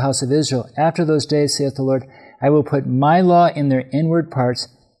make with the house of Israel. After those days, saith the Lord, I will put my law in their inward parts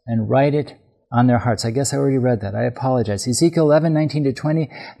and write it on their hearts. I guess I already read that. I apologize. Ezekiel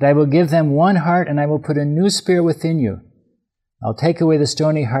 11:19-20, and I will give them one heart, and I will put a new spirit within you. I'll take away the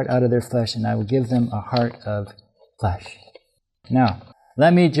stony heart out of their flesh, and I will give them a heart of flesh. Now,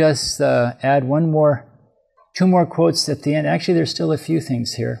 let me just add two more quotes at the end. Actually, there's still a few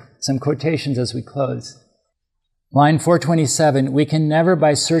things here. Some quotations as we close. Line 427, we can never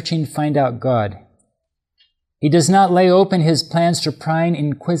by searching find out God. He does not lay open His plans to prying,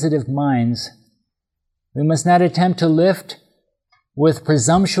 inquisitive minds. We must not attempt to lift with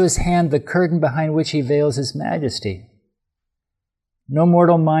presumptuous hand the curtain behind which He veils His majesty. No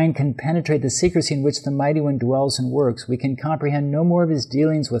mortal mind can penetrate the secrecy in which the Mighty One dwells and works. We can comprehend no more of His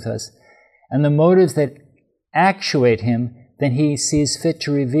dealings with us and the motives that actuate Him than He sees fit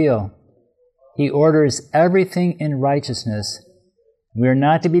to reveal. He orders everything in righteousness. We are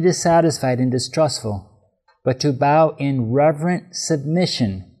not to be dissatisfied and distrustful, but to bow in reverent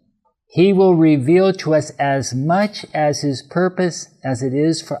submission. He will reveal to us as much as His purpose as it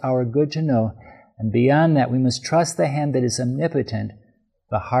is for our good to know. And beyond that, we must trust the hand that is omnipotent,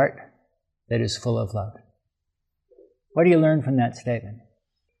 the heart that is full of love. What do you learn from that statement?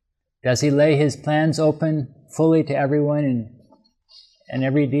 Does He lay His plans open fully to everyone in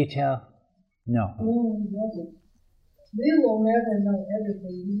every detail? No. No, He doesn't. We will never know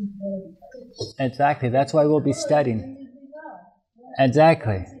everything. Exactly. That's why we'll be studying.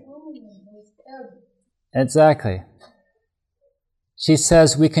 Exactly. Exactly. She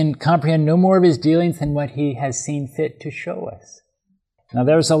says we can comprehend no more of His dealings than what He has seen fit to show us. Now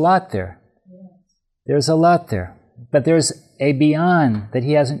there's a lot there. There's a lot there. But there's a beyond that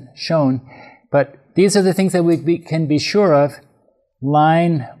He hasn't shown. But these are the things that we can be sure of.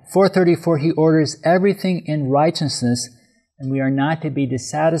 Line 434, He orders everything in righteousness, and we are not to be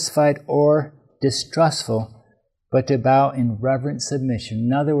dissatisfied or distrustful, but to bow in reverent submission.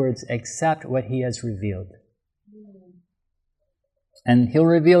 In other words, accept what He has revealed. And He'll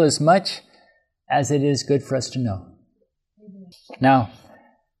reveal as much as it is good for us to know. Now,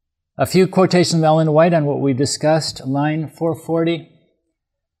 a few quotations of Ellen White on what we discussed. Line 440.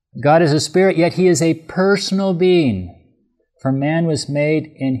 God is a spirit, yet He is a personal being, for man was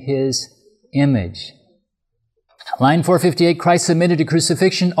made in His image. Line 458, Christ submitted to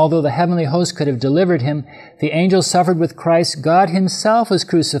crucifixion. Although the heavenly host could have delivered Him, the angels suffered with Christ. God Himself was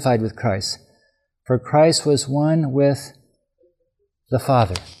crucified with Christ, for Christ was one with the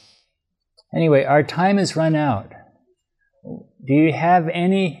Father. Anyway, our time has run out. Do you have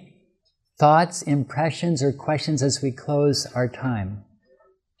any thoughts, impressions, or questions as we close our time?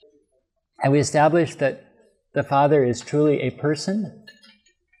 Have we established that the Father is truly a person?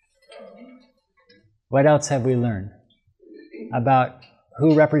 What else have we learned about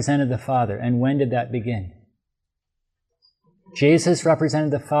who represented the Father and when did that begin? Jesus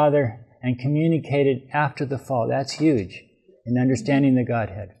represented the Father and communicated after the fall. That's huge in understanding the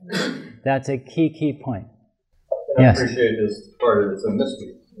Godhead. That's a key point. And yes. I appreciate this part of it's a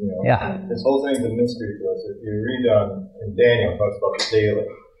mystery. You know? Yeah. This whole thing's a mystery to us. If you read in Daniel, it talks about the daily.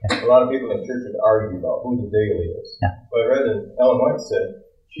 Yeah. A lot of people in the church would argue about who the daily is. Yeah. But I read that Ellen White said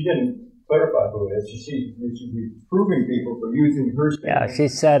she didn't clarify who it is. She should be proving people for using her. Yeah, she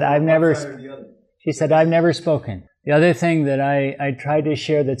said, I've never spoken. The other thing that I tried to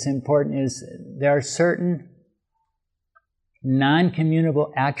share that's important is there are certain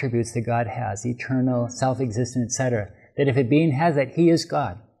non-communicable attributes that God has, eternal, self-existent, etc., that if a being has that, He is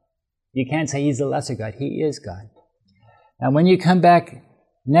God. You can't say He's a lesser God. He is God. Now, when you come back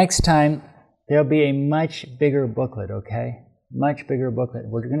next time, there'll be a much bigger booklet, okay? Much bigger booklet.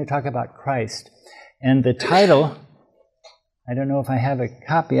 We're going to talk about Christ. And the title, I don't know if I have a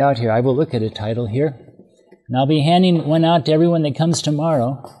copy out here. I will look at a title here. And I'll be handing one out to everyone that comes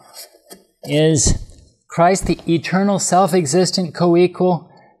tomorrow, is Christ, the eternal, self-existent, co-equal,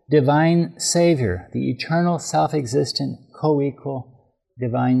 divine Savior. The eternal, self-existent, co-equal,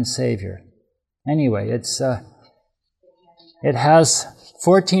 divine Savior. Anyway, it has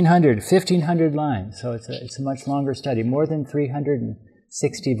 1,500 lines, so it's a much longer study, more than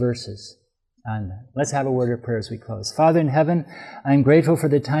 360 verses on that. Let's have a word of prayer as we close. Father in heaven, I'm grateful for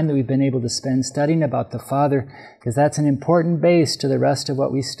the time that we've been able to spend studying about the Father, because that's an important base to the rest of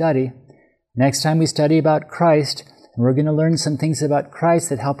what we study. Next time we study about Christ, and we're going to learn some things about Christ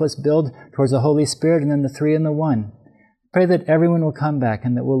that help us build towards the Holy Spirit and then the three in the one. Pray that everyone will come back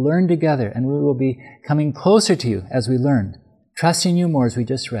and that we'll learn together and we will be coming closer to You as we learn, trusting You more as we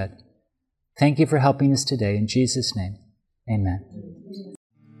just read. Thank You for helping us today. In Jesus' name, amen.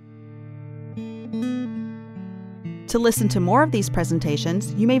 To listen to more of these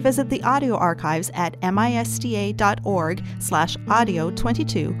presentations, you may visit the audio archives at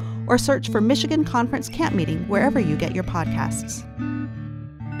misda.org/audio22 or search for Michigan Conference Camp Meeting wherever you get your podcasts.